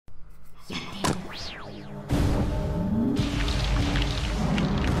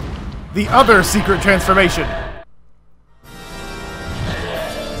The other secret transformation.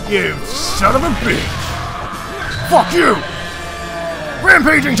 You son of a bitch! Fuck you!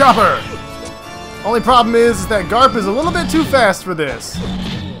 Rampaging Chopper! Only problem is that Garp is a little bit too fast for this.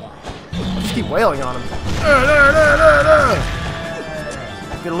 I'll just keep wailing on him.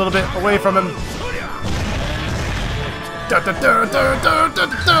 Get a little bit away from him.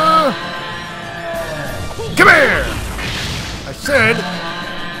 Come here! I said,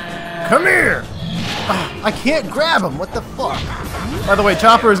 come here! I can't grab him, what the fuck? By the way,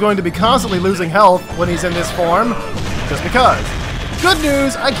 Chopper is going to be constantly losing health when he's in this form, just because. Good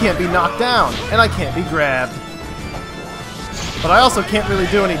news, I can't be knocked down, and I can't be grabbed. But I also can't really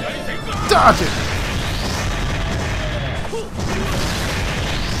do any dodging.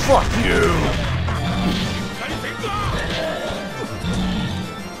 Fuck you!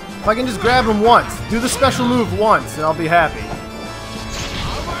 If I can just grab him once, do the special move once, and I'll be happy.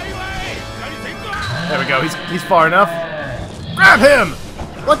 There we go, he's far enough. Grab him!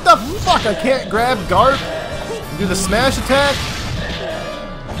 What the fuck, I can't grab Garp? Do the smash attack?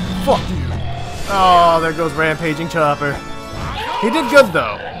 Fuck you. Oh, there goes Rampaging Chopper. He did good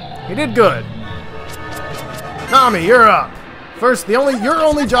though. He did good. Nami, you're up. First, your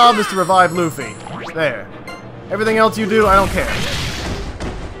only job is to revive Luffy. There. Everything else you do, I don't care.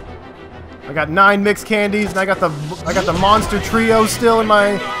 I got 9 mixed candies, and I got the monster trio still in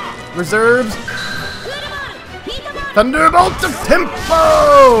my reserves. Thunderbolt of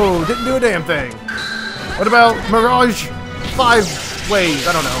Tempo! Didn't do a damn thing. What about Mirage 5 ways?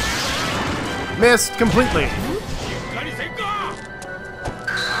 I don't know. Missed completely.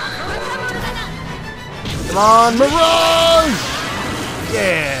 Come on, Mirage!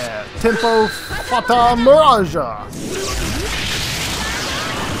 Yeah! Tempo Fata Mirage!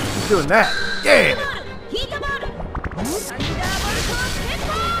 He's doing that. Yeah!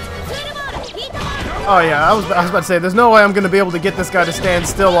 Oh yeah, I was about to say, there's no way I'm going to be able to get this guy to stand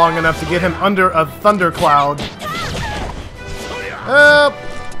still long enough to get him under a thundercloud.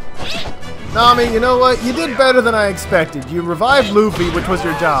 Nami, you know what? You did better than I expected. You revived Luffy, which was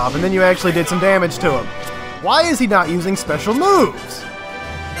your job, and then you actually did some damage to him. Why is he not using special moves?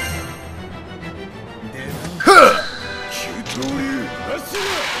 Huh!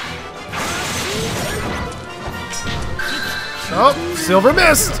 Oh, Silver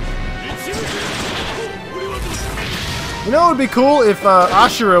missed! You know, it would be cool if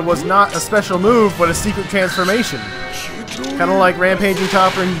Ashura was not a special move, but a secret transformation. Kind of like Rampaging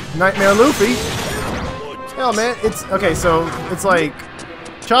Chopper and Nightmare Luffy. Hell, man, it's... Okay, so, it's like...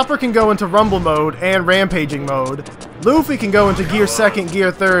 Chopper can go into Rumble mode and Rampaging mode. Luffy can go into Gear 2nd,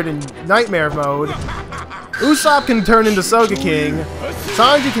 Gear 3rd, and Nightmare mode. Usopp can turn into Soga King.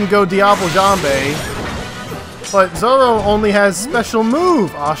 Sanji can go Diablo Jambe. But Zoro only has special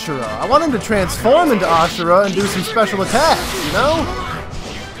move Ashura. I want him to transform into Ashura and do some special attacks, you know?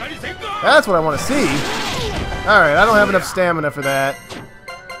 That's what I want to see. Alright, I don't have enough stamina for that.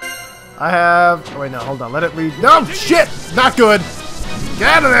 I have... Oh, wait, no, hold on. Let it read... No, shit! Not good! Get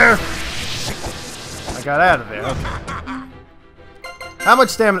out of there! I got out of there. Okay. How much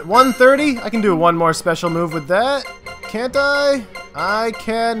stamina? 130? I can do one more special move with that. Can't I? I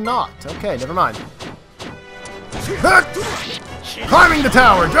cannot. Okay, never mind. Climbing the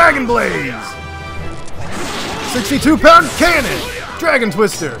tower, Dragon Blaze! 62-pound cannon! Dragon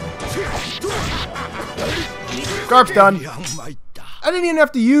Twister! Garp's done. I didn't even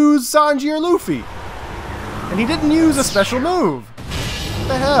have to use Sanji or Luffy. And he didn't use a special move. What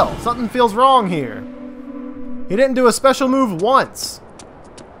the hell? Something feels wrong here. He didn't do a special move once.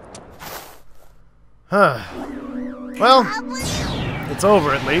 Huh. Well, it's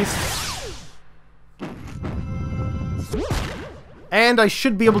over at least. And I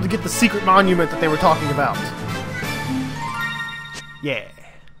should be able to get the secret monument that they were talking about. Yeah.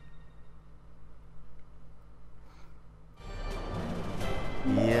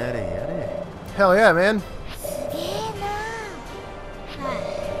 Hell yeah, man.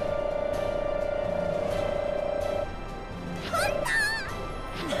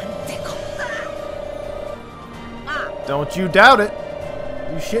 Don't you doubt it.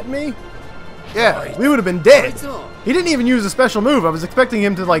 You shitting me? Yeah, we would have been dead. He didn't even use a special move. I was expecting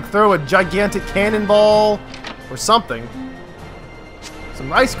him to like throw a gigantic cannonball or something.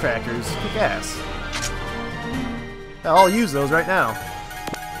 Some rice crackers. Kick ass. Yeah, I'll use those right now.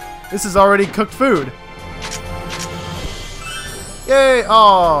 This is already cooked food. Yay!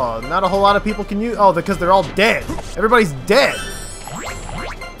 Oh, not a whole lot of people can use... Oh, because they're all dead. Everybody's dead.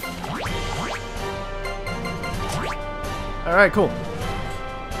 Alright, cool.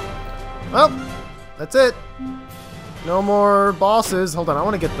 Well, that's it. No more bosses. Hold on, I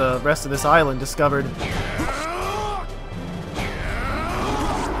want to get the rest of this island discovered.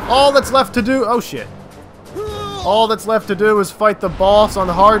 All that's left to do... Oh, shit. All that's left to do is fight the boss on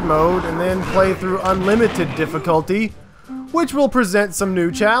hard mode and then play through unlimited difficulty, which will present some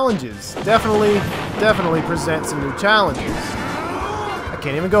new challenges. Definitely present some new challenges. I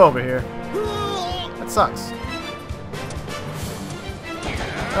can't even go over here. That sucks.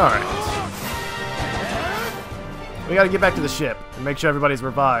 Alright. We gotta get back to the ship and make sure everybody's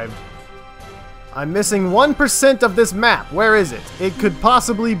revived. I'm missing 1% of this map. Where is it? It could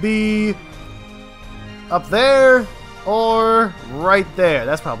possibly be up there or right there.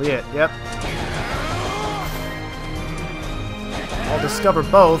 That's probably it. Yep. I'll discover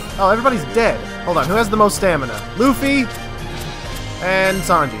both. Oh, everybody's dead. Hold on. Who has the most stamina? Luffy and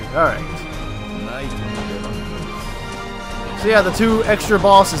Sanji. Alright. So yeah, the two extra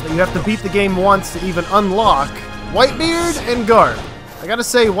bosses that you have to beat the game once to even unlock. Whitebeard and Garp. I gotta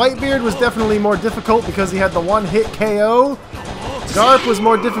say, Whitebeard was definitely more difficult because he had the one-hit KO. Garp was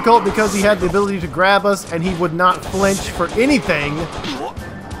more difficult because he had the ability to grab us and he would not flinch for anything.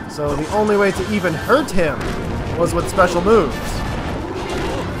 So the only way to even hurt him was with special moves.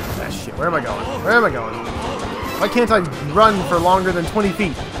 Ah, shit. Where am I going? Where am I going? Why can't I run for longer than 20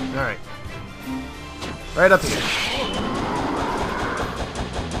 feet? Alright. Right up here.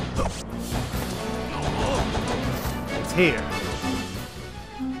 It's here.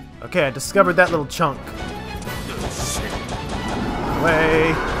 Okay, I discovered that little chunk.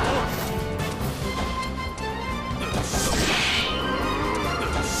 Away.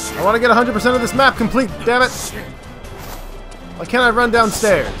 I want to get 100% of this map complete, damn it! Why can't I run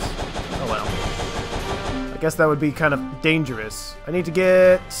downstairs? Oh well. I guess that would be kind of dangerous. I need to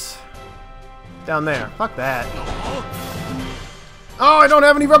get down there. Fuck that. Oh, I don't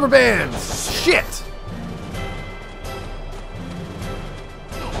have any rubber bands! Shit!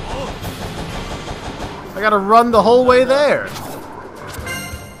 I gotta run the whole way there.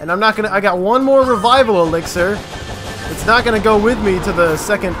 And I'm not gonna... I got one more revival elixir. It's not gonna go with me to the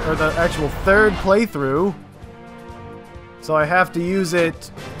second, or the actual third playthrough. So I have to use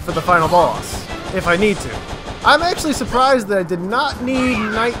it for the final boss, if I need to. I'm actually surprised that I did not need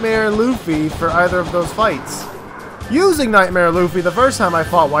Nightmare Luffy for either of those fights. Using Nightmare Luffy the first time I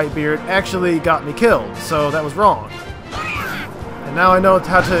fought Whitebeard actually got me killed, so that was wrong. And now I know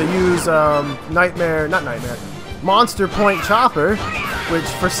how to use Monster Point Chopper, which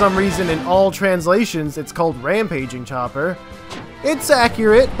for some reason in all translations it's called Rampaging Chopper. It's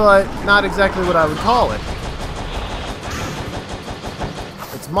accurate, but not exactly what I would call it.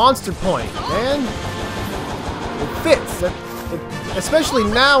 It's Monster Point, man. It fits. Especially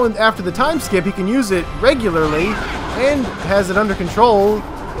now and after the time skip, he can use it regularly and has it under control.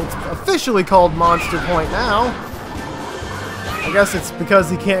 It's officially called Monster Point now. I guess it's because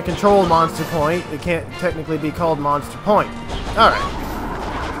he can't control Monster Point. It can't technically be called Monster Point. Alright.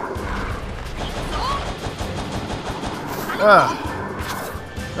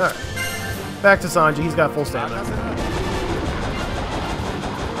 Alright. Back to Sanji. He's got full stamina.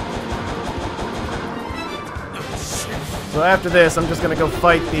 So after this, I'm just gonna go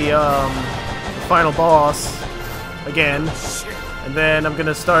fight the final boss again. And then I'm going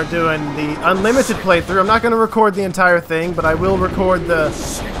to start doing the unlimited playthrough. I'm not going to record the entire thing, but I will record the,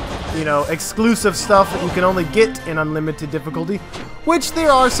 you know, exclusive stuff that you can only get in unlimited difficulty. Which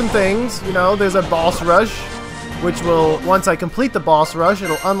there are some things, you know, there's a boss rush, which will, once I complete the boss rush,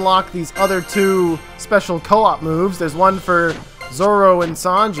 it'll unlock these other two special co-op moves. There's one for Zoro and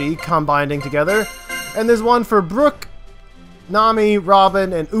Sanji combining together, and there's one for Brook, Nami,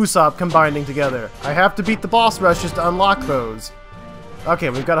 Robin, and Usopp combining together. I have to beat the boss rush just to unlock those.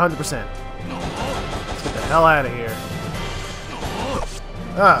 Okay, we've got 100%. Let's get the hell out of here.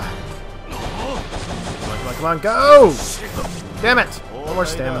 Ah. Come on, go! Damn it! No more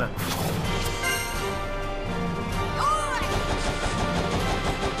stamina.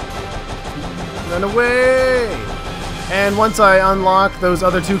 Run away! And once I unlock those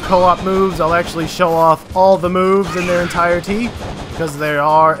other two co-op moves, I'll actually show off all the moves in their entirety, because there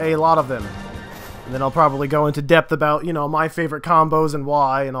are a lot of them. And then I'll probably go into depth about, you know, my favorite combos and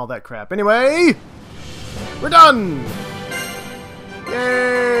why and all that crap. Anyway, we're done!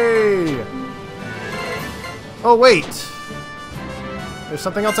 Yay! Oh, wait. There's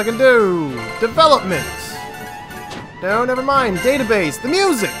something else I can do. Development. No, never mind. Database. The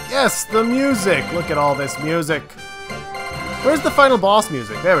music. Yes, the music. Look at all this music. Where's the final boss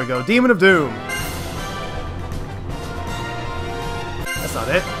music? There we go. Demon of Doom. That's not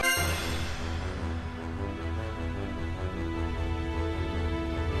it.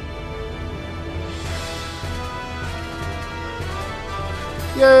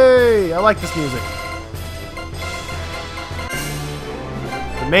 Yay! I like this music.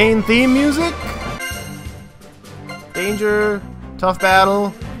 The main theme music. Danger, tough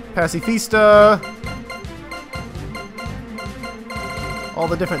battle, pacifista. All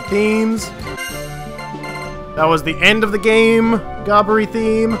the different themes. That was the end of the game. Gobbery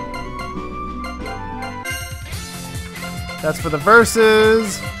theme. That's for the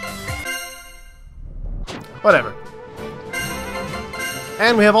verses. Whatever.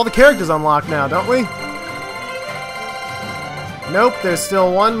 And we have all the characters unlocked now, don't we? Nope, there's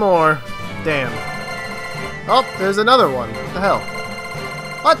still one more. Damn. Oh, there's another one. What the hell?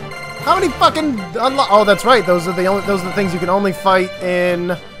 What? How many fucking unlock? Oh, that's right. Those are the things you can only fight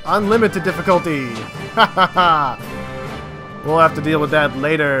in unlimited difficulty. Ha ha ha. We'll have to deal with that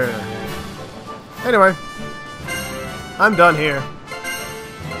later. Anyway, I'm done here.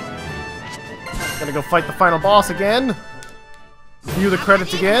 Gonna go fight the final boss again. View the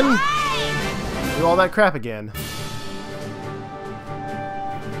credits again. Do all that crap again.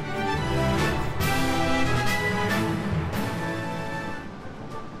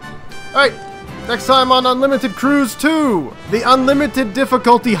 Alright, next time on Unlimited Cruise 2, the Unlimited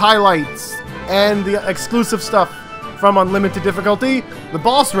Difficulty highlights and the exclusive stuff from Unlimited Difficulty, the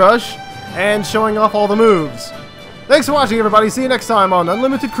boss rush, and showing off all the moves. Thanks for watching, everybody. See you next time on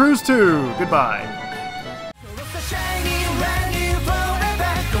Unlimited Cruise 2. Goodbye.